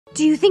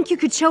Do you think you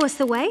could show us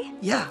the way?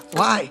 Yeah,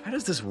 why? How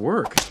does this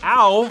work?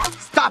 Ow!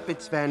 Stop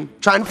it, Sven.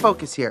 Try and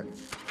focus here.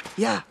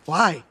 Yeah,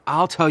 why?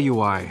 I'll tell you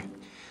why.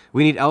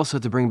 We need Elsa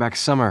to bring back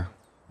summer.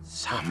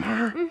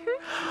 Summer?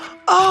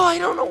 Oh, I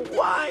don't know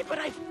why, but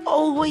I've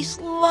always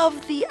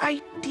loved the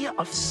idea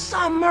of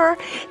summer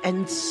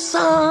and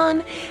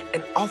sun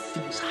and all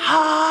things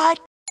hot.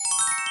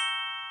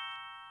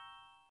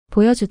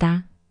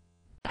 보여주다,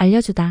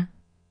 알려주다.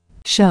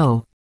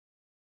 show,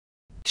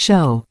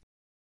 show,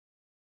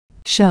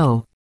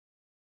 show.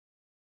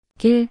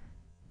 길,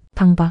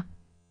 방법.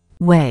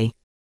 way,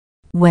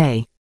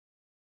 way,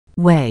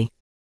 way.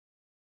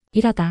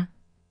 일하다,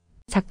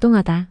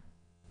 작동하다.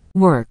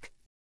 work,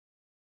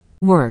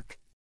 work,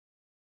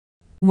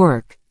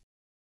 work.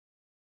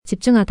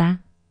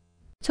 집중하다,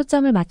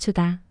 초점을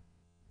맞추다.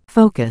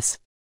 focus,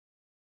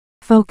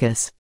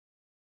 focus,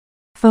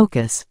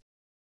 focus.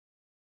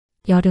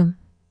 여름,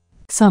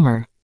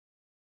 summer,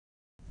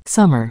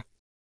 summer,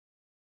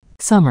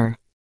 summer.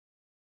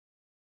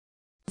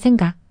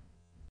 생각,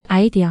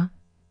 아이디어,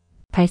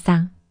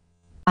 발상.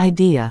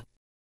 idea,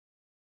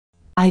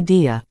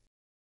 idea,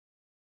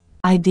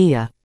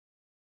 idea.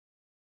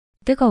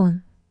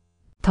 뜨거운,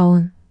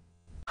 더운.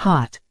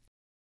 hot,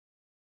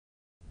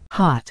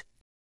 hot,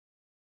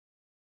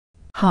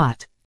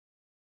 hot.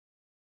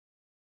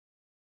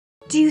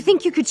 Do you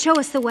think you could show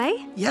us the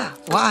way? Yeah,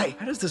 why?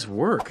 How does this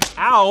work?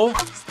 Ow!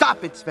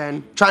 Stop it,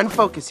 Sven. Try and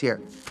focus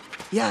here.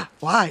 Yeah,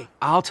 why?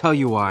 I'll tell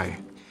you why.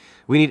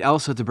 We need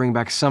Elsa to bring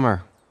back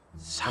summer.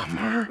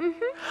 Summer?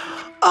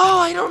 Oh,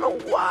 I don't know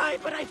why,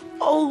 but I've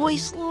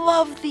always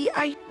loved the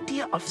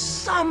idea of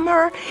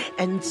summer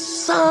and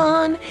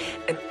sun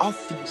and all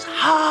things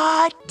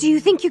hot. Do you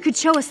think you could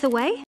show us the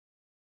way?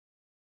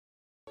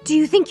 Do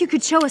you think you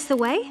could show us the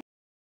way?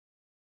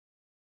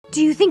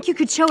 Do you think you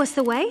could show us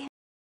the way?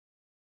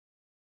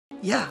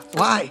 Yeah,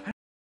 why?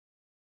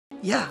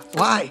 Yeah,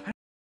 why?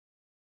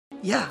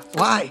 Yeah,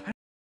 why?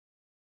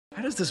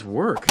 How does this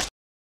work?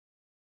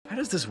 How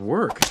does this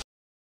work?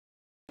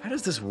 How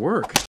does this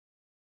work?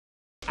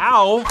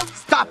 Ow!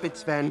 Stop it,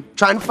 Sven.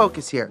 Try and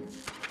focus here.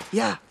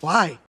 Yeah,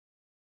 why?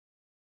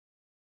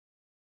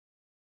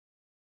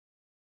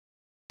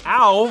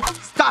 Ow!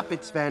 Stop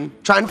it, Sven.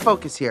 Try and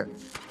focus here.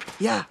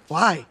 Yeah,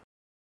 why?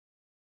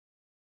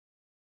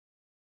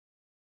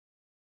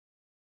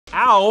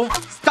 Ow!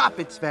 Stop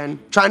it, Sven.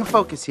 Try and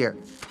focus here.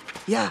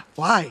 Yeah,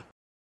 why?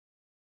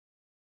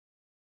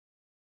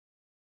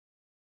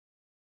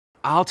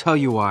 I'll tell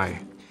you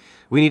why.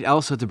 We need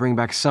Elsa to bring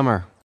back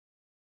summer.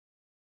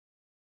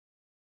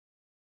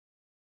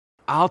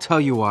 I'll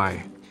tell you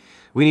why.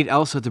 We need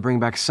Elsa to bring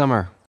back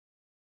summer.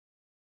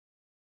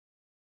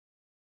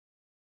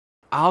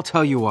 I'll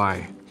tell you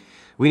why.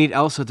 We need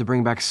Elsa to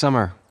bring back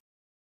summer.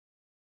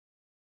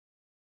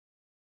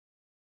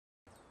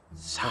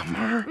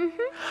 Summer?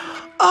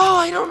 Oh,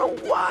 I don't know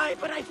why,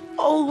 but I've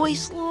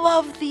always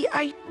loved the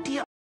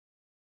idea.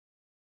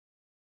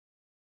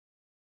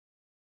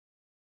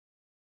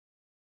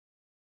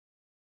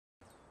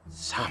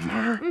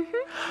 Summer?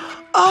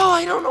 Oh,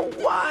 I don't know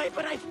why,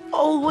 but I've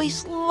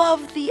always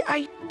loved the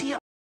idea.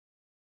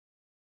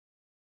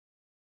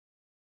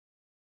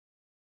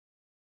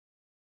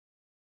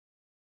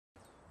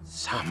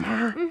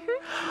 Summer?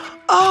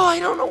 Oh, I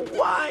don't know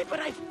why, but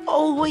I've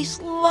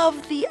always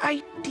loved the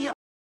idea.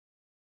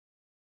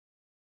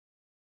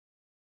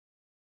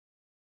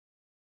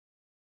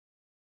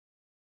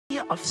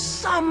 Of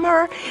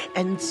summer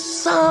and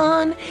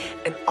sun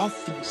and all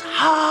things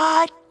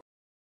hot.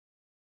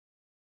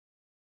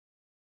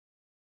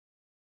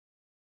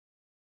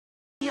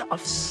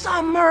 Of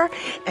summer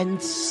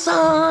and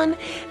sun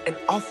and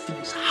all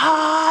things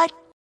hot.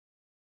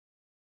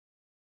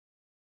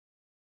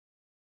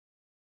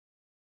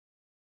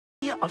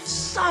 Of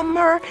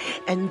summer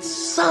and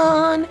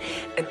sun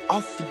and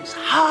all things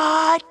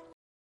hot.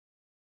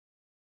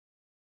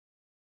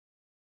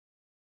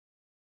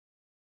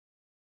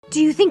 Do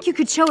you think you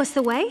could show us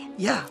the way?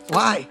 Yeah,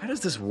 why? How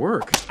does this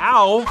work?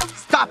 Ow!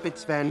 Stop it,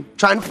 Sven.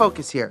 Try and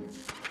focus here.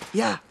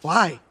 Yeah,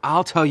 why?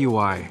 I'll tell you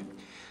why.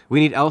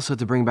 We need Elsa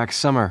to bring back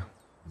summer.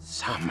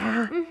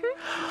 Summer?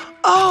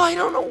 Oh, I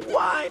don't know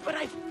why, but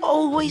I've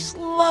always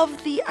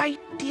loved the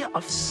idea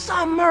of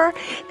summer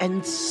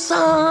and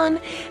sun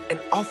and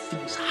all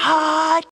things hot.